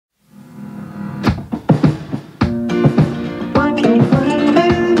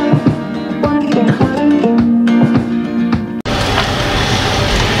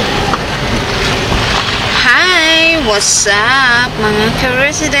What's up mga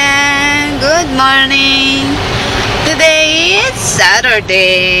ka-resident? Good morning! Today is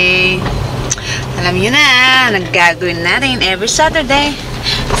Saturday. Alam nyo na, naggagawin natin every Saturday.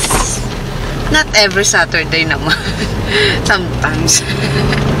 Not every Saturday naman. Sometimes.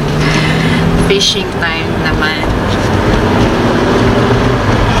 Fishing time naman.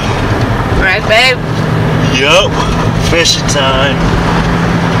 Right, babe? Yup. Fishing time.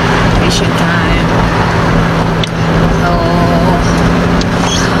 Fishing time. So,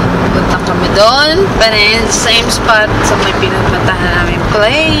 punta kami doon. Pero in the same spot sa may pinupuntahan namin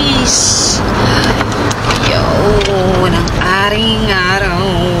place. Yo, ng aring araw.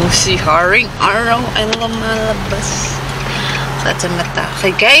 Si Haring Araw ay lumalabas sa mata.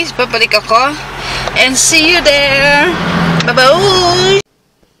 Okay guys, babalik ako. And see you there. Bye-bye!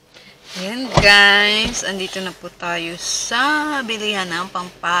 Ayan guys, andito na po tayo sa bilihan ng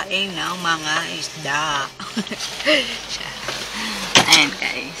pampain ng mga isda. Ayan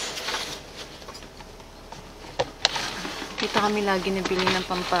guys. Kita kami lagi nabili ng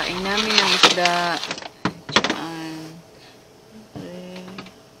pampain namin ng isda.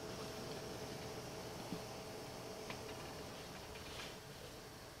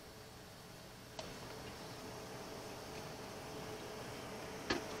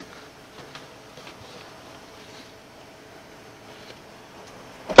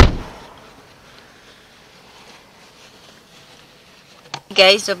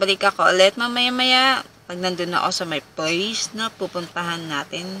 Guys, babalik ako ulit mamaya-maya pag nandun ako sa may place na pupuntahan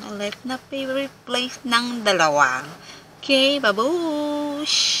natin ulit na favorite place ng dalawa. Okay,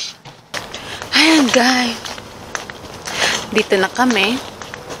 babush! Ayan guys, dito na kami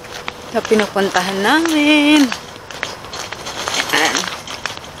sa pinupuntahan namin. Ayan.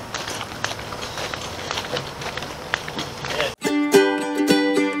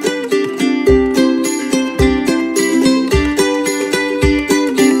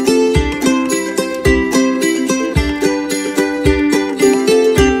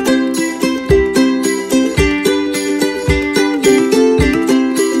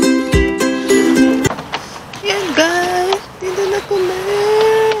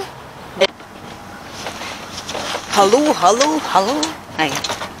 Hello. Ay.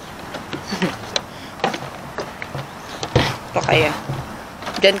 Ito kaya.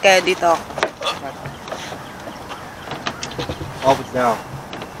 Diyan kaya dito. Up and down.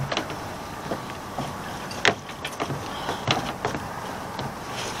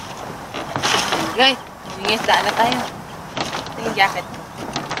 Guys, hingis daan na tayo. Ito yung jacket ko.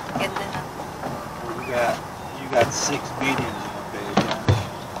 Ganda na. You got 6 mediums, baby.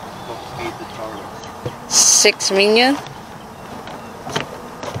 Don't feed the turtles. 6 million?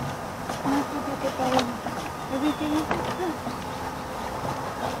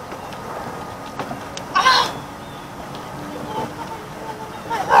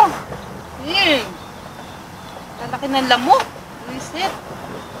 Lalaki ng lamok. Reset.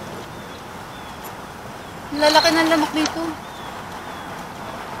 Lalaki ng lamok dito.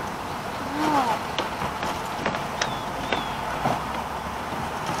 Wow.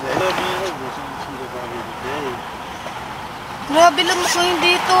 Grabe lamok ngayon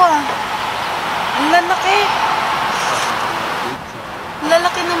dito ah. Ang lalaki. Ang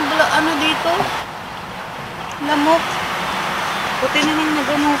lalaki ng ano dito. Lamok. Puti na nang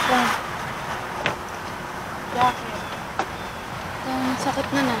nagano pa. Bakit? Ang sakit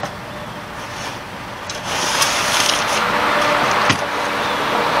na na.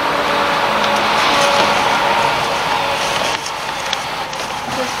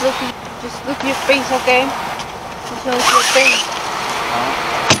 Just look your face, okay? Just look your face.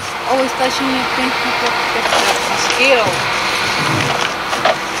 Always touching your face to protect the mosquito.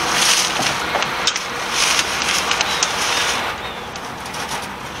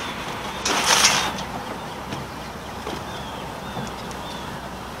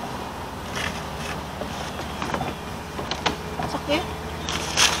 Sakit?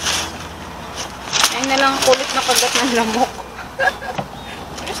 Ayun na lang kulit na kagat ng lamok.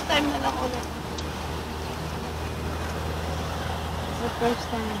 First time na lang ulit. The first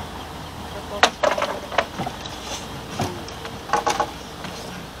time.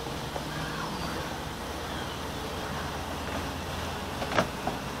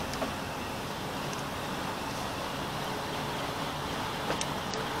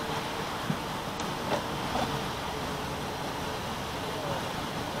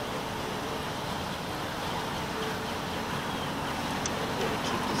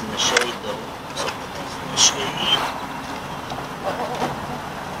 Shade though. So in the shade.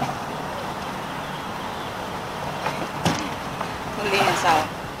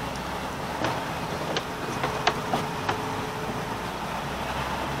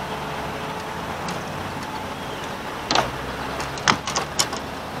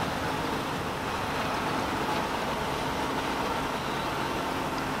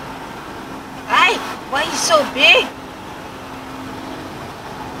 It's so big.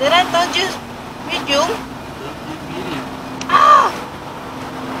 Did I told you medium? Medium. Ah!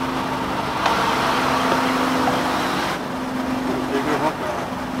 Bigger hook on it.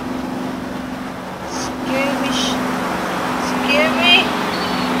 Scary.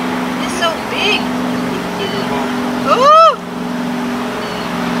 It's so big. Bigger hook. Oh!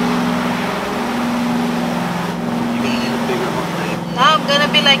 You need a bigger hook, babe. Now I'm gonna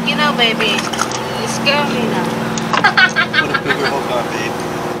be like, you know, baby. You scare me now. Put a bigger hook on, babe.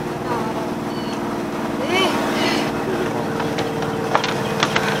 Eh, Bigger hook.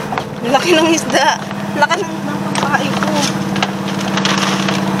 laki ng isda. Laki ng pangkain ko.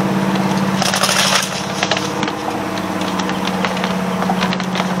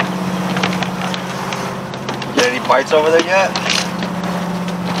 Get any bites over there yet?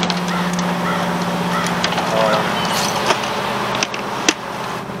 Oh,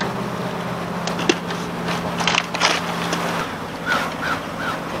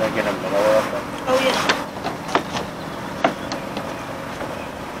 can I get a middle of them? Oh, yeah.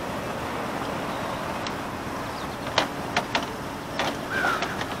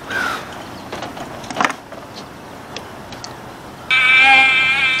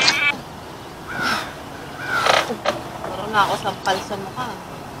 Meron na ako sampal sa mukha.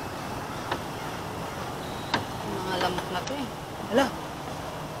 Mga lamok na to eh. Hala.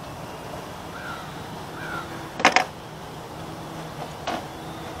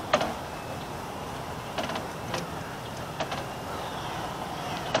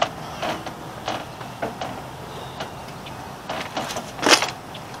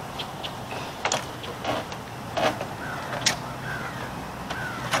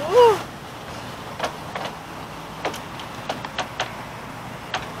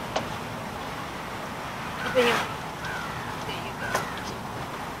 There you go.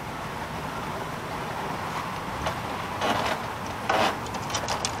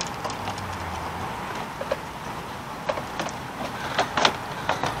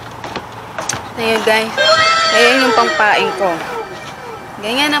 Ayan guys. Ayan yung pampain ko.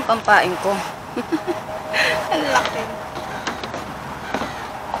 Ganyan ang pampain ko. Ang laki.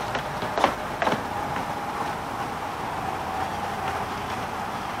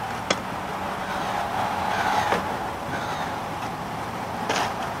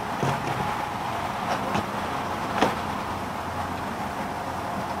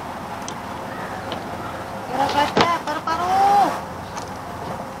 Paru-paru.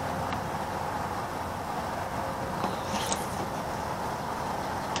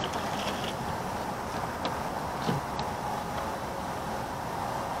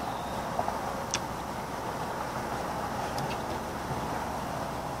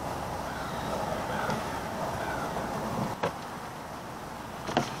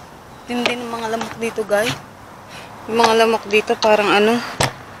 Tindi ng mga lamok dito, guys. Yung mga lamok dito parang ano,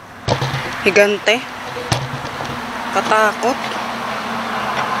 higante. Katakot.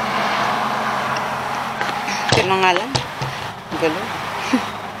 Tingnan nga lang. Galo.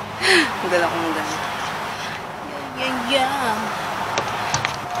 Galo ko ng galo. Yeah.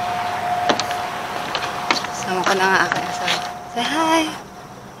 Sama ko na nga aking asawa. Say hi.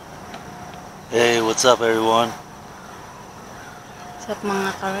 Hey, what's up, everyone? What's up,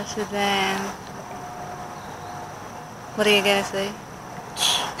 mga ka-resident? What are you gonna say?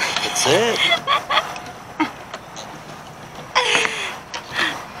 That's it.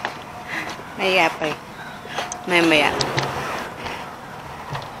 Maya pa eh. Maya.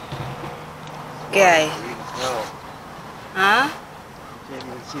 Okay. No, Ha? you can't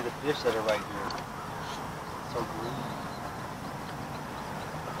even see the fish that are right here. So green.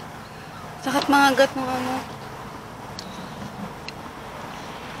 Sakit mga gat ng ano.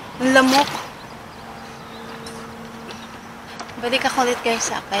 Ang lamok. Balik ako ulit guys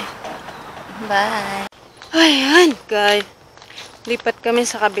sa akin. Bye. Ayan guys. Lipat kami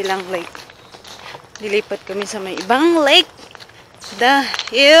sa kabilang lake. Lilipat kami sa may ibang lake.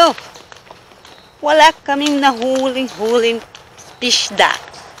 Dahil wala kaming nahuling isda.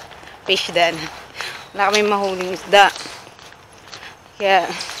 Wala kaming mahuling isda. Kaya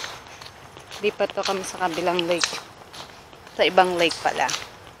lipat to kami sa kabilang lake. Sa ibang lake pala.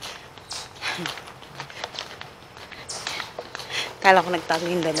 Kala ko nagtago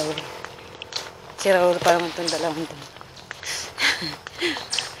yung dalawa. Si Raul pa naman itong dalawang ito.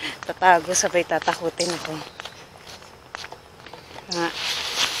 Tatago, sabay tatakutin ako.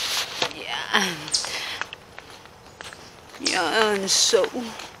 Yan. Yan. So.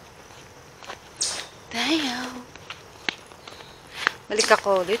 Tayo. Balik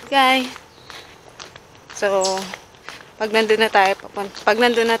ako ulit, guys. So, pag nandun na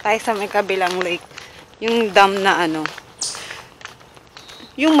tayo sa may kabilang lake, Yung dam na ano.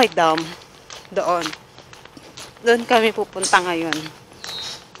 Yung may dam. Doon. Doon kami pupunta ngayon.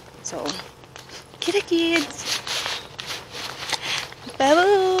 So, kita kids!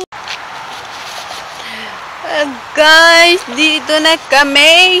 Bye-bye! Guys, dito na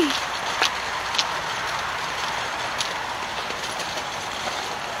kami!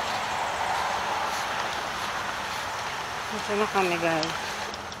 Dito na kami, guys.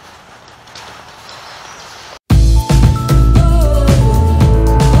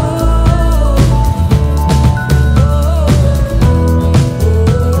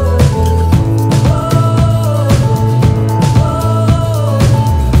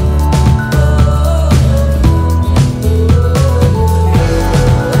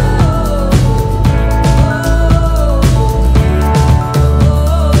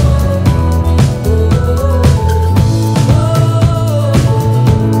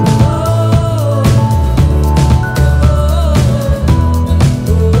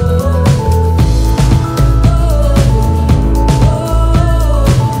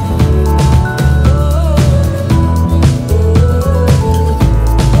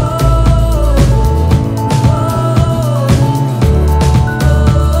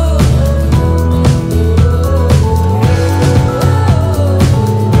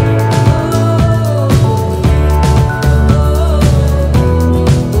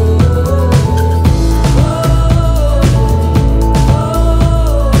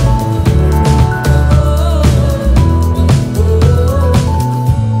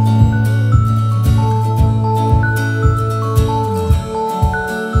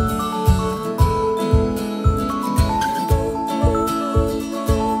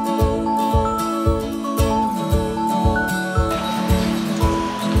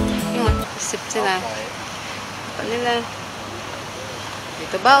 Sila. Pa nila.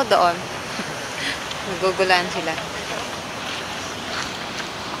 Dito ba o doon? Nagugulan sila.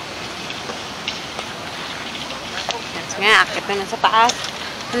 Yes, nga, akit naman sa taas.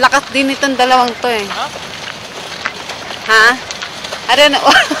 Ang lakas din itong dalawang to eh. Ha? I don't know.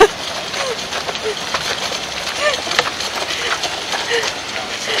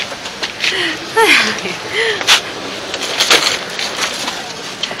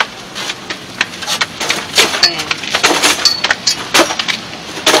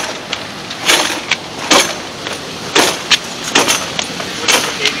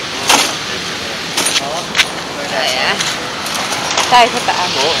 Tayo sa taas.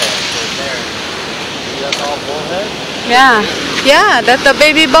 Bullhead right there. That's all bullhead? Yeah. Yeah, that's a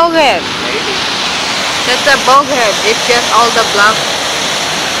baby bowhead. Maybe. That's a bowhead. It's just all the black.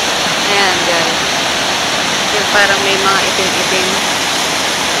 Ayan, guys. Yung parang may mga itim-itim.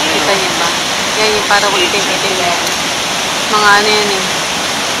 Kita niyo ba? Yan yung parang itim-itim yan. Mga ano yan eh.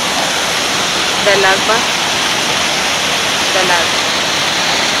 Dalag ba? Dalag.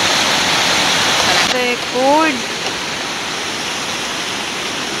 Record.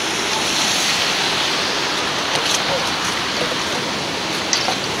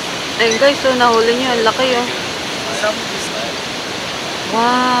 Ayun guys, so nahuli nyo. Ang laki oh.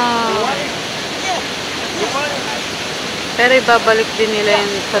 Wow. Pero ibabalik din nila yan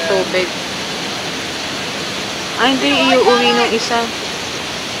sa tubig. Ay, hindi. Iuwi ng isa.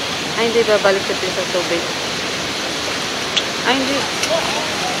 Ay, hindi. Babalik sa tubig. Ay, hindi.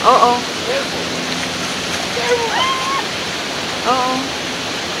 Oo. Oo.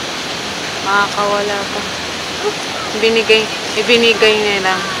 Makakawala pa. Ibinigay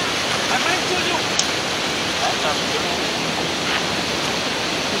nila.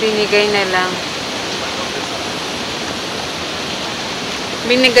 Binigay na lang.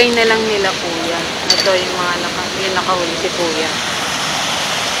 Binigay na lang nila kuya. Ito yung mga nakahuli si kuya.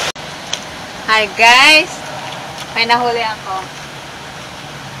 Hi guys! May nahuli ako.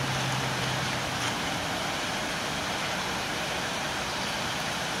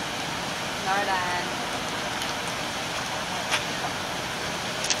 Jordan.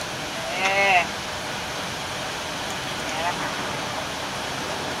 Eh.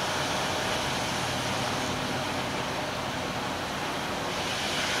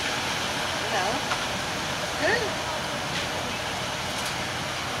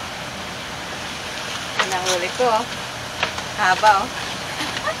 Nahuli ko oh. Haba oh.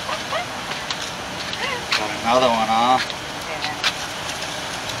 Got another one, huh?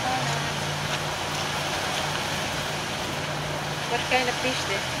 What kind of fish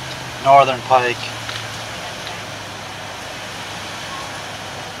this? Northern pike.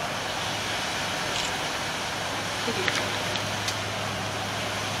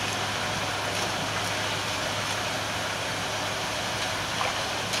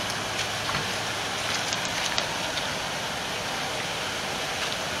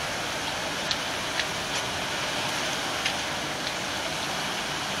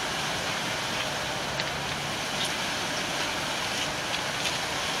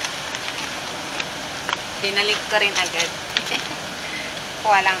 Binalik ko rin agad.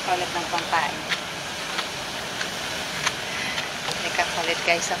 Kuha lang ko ulit ng pangkain. Nagkakalit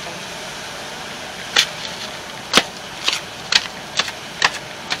guys ako.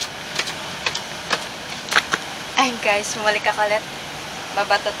 Ay guys, bumalik ako ulit.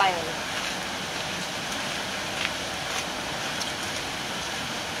 Babato tayo ulit.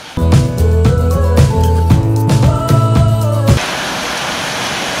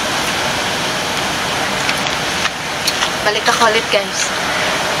 Balik ako ulit guys.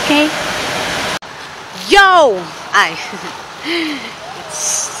 Okay? Yo! Ay.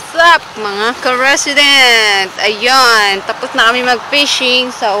 What's up mga ka-resident? Ayun. Tapos na kami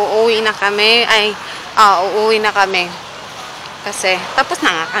mag-fishing. So, uuwi na kami. Uuwi na kami. Kasi, tapos na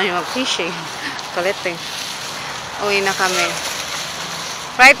nga kami mag-fishing. Kulit eh. Uuwi na kami.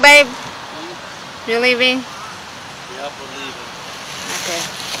 Right, babe? You leaving? Yep, we're leaving. Okay.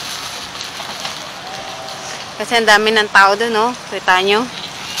 Kasi ang dami ng tao doon, oh. Kita nyo?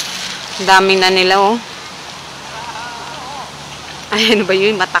 Ang dami na nila, oh. Ayan ba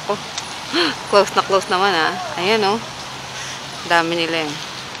yun? Mata ko. Close na close naman, ah. Ayan, oh. Ang dami nila, eh.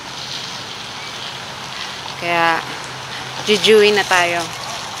 Kaya, jujuin na tayo.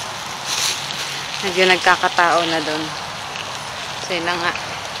 Medyo nagkakatao na doon. So, yun na nga.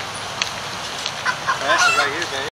 That's right here, babe.